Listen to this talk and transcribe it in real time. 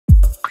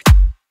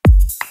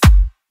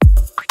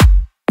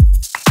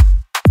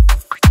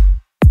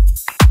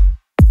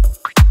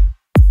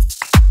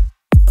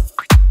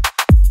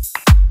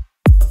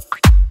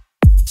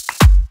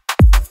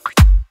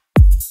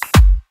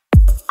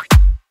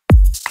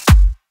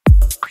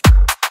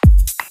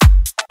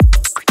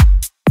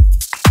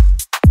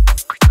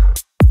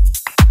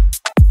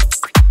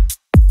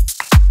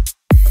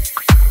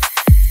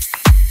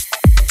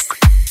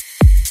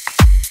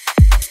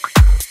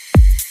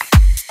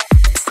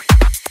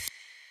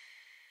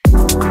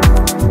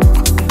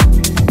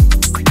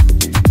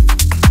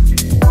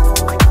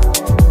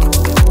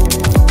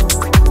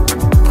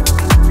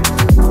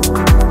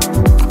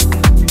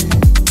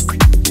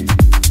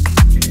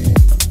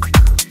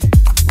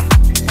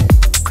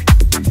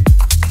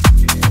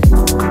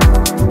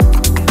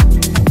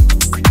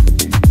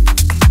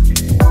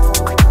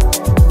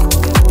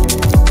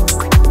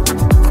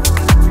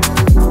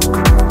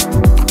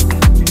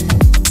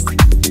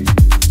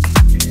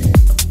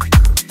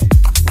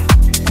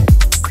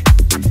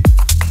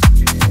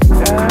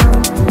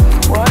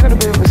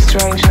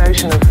strange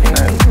notion of,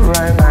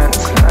 romance.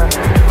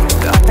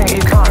 I think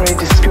you can't really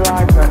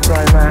describe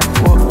romance.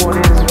 What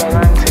is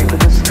romantic?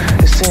 Because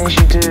as soon as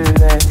you do,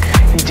 then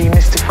you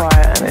demystify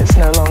it, and it's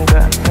no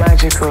longer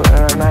magical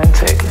and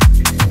romantic.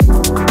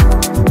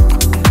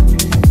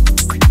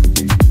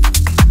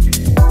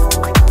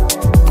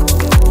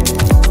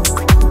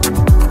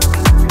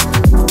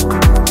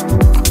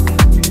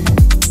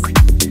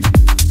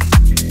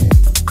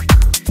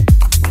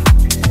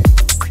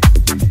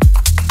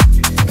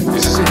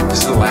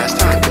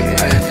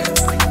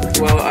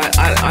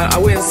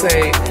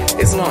 Say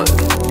it's not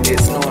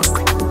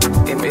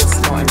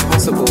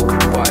impossible,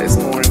 but it's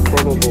more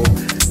improbable.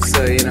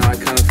 So I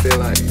kind of feel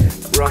like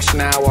rush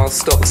now while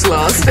stocks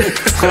last.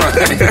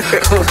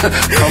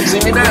 Come see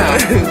me now.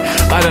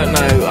 I don't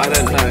know. I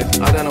don't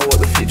know what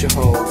the future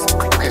holds.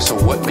 Okay, so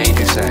what made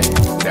you say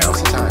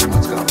now's the time?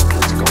 Let's go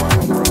out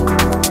on the road.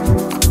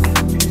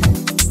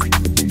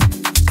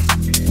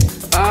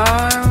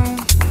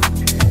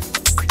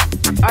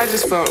 I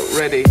just felt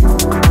ready.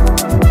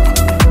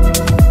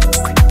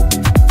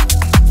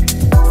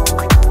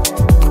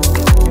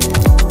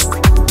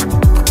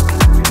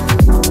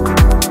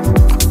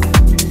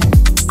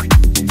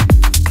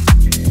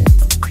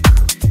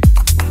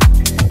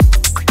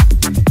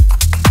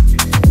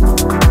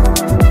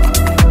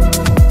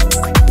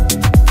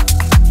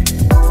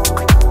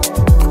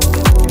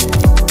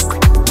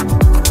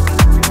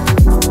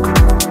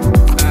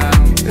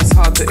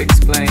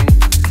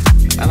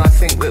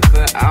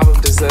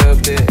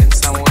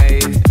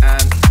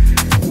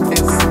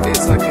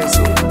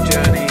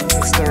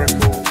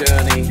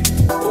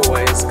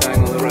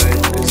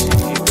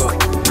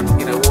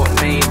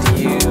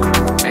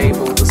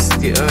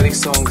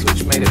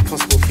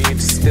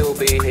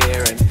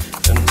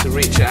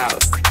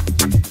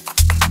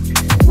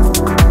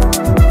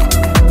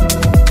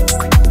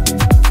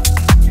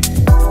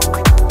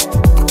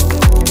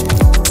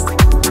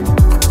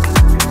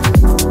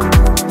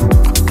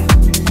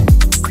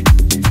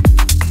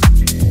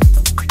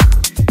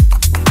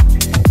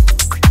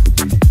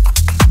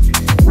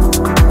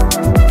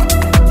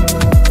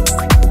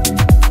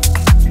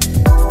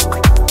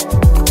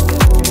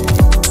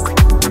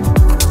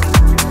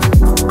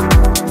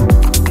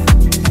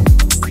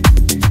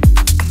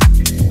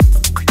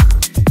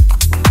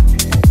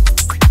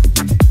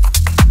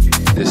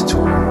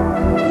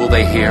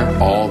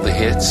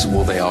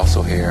 Will they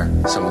also hear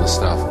some of the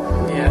stuff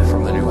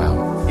from the new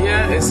album?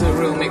 Yeah, it's a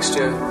real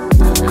mixture.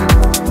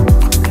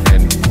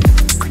 And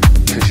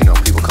because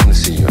people come to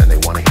see you and they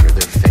want to hear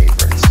their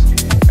favorites.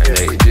 And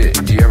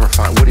do you ever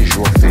find, what is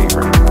your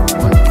favorite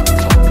one?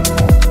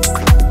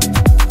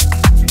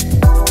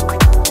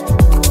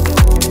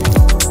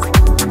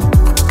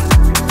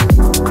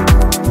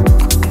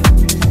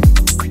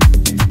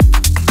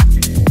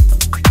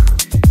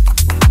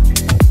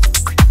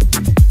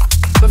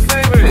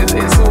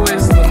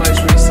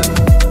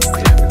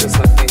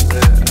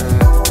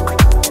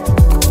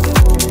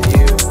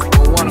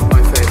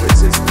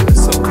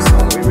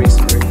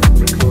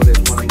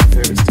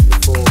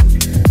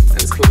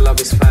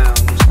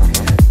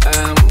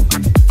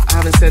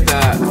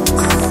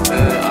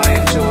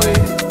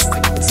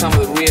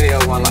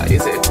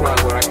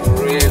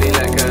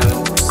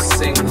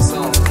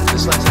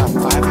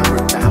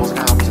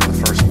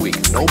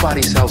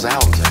 Nobody sells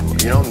albums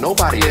anymore.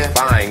 Nobody is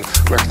buying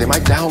records. They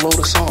might download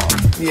a song.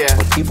 Yeah.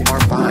 But people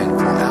aren't buying full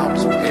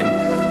albums.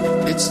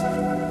 And it's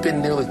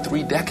been nearly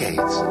 3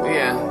 decades.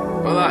 Yeah.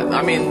 Well,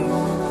 I mean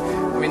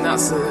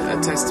that's a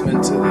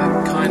testament to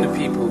the kind of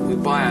people who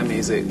buy our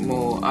music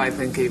more, I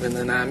think, even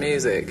than our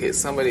music. It's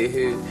somebody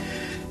who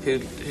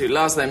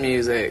loves their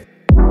music.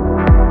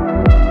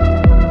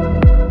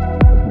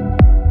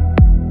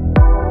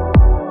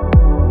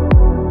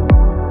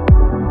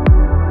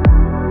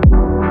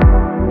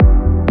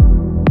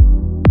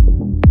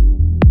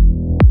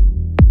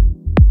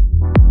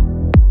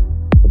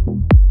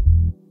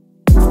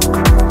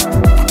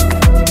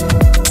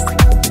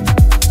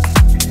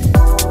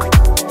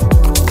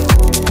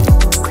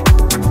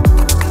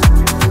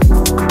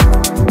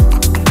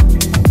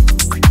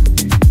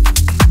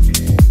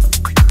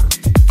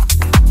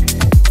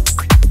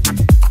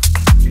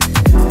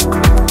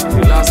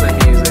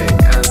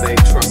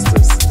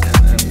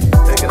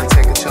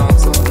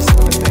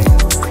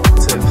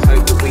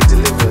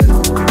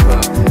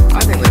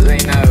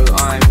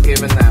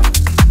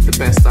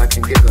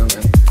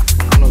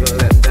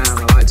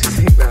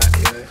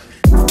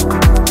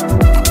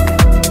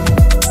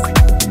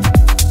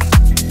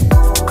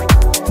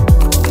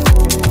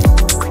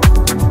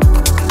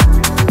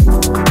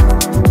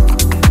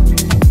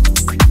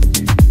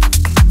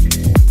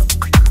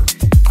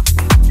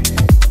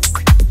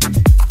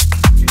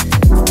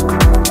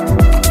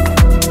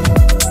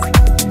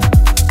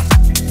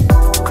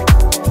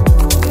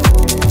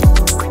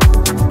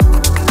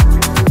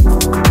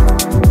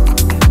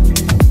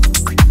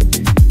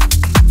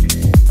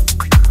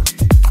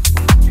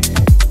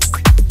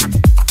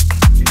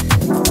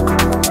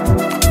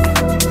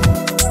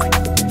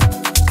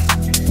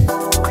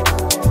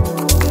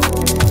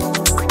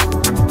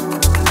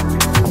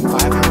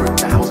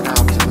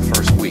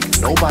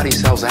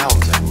 those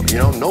albums anymore. You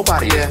know,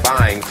 nobody is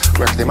buying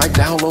records. They might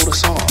download a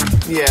song,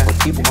 but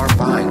people aren't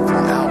buying full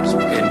albums.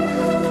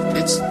 And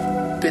it's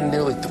been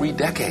nearly 3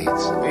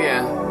 decades.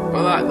 Yeah.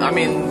 Well, I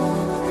mean,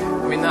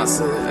 that's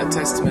a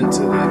testament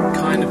to the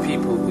kind of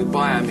people who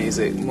buy our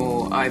music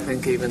more, I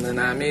think, even than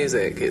our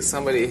music. It's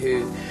somebody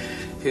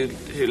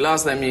who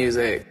loves their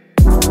music,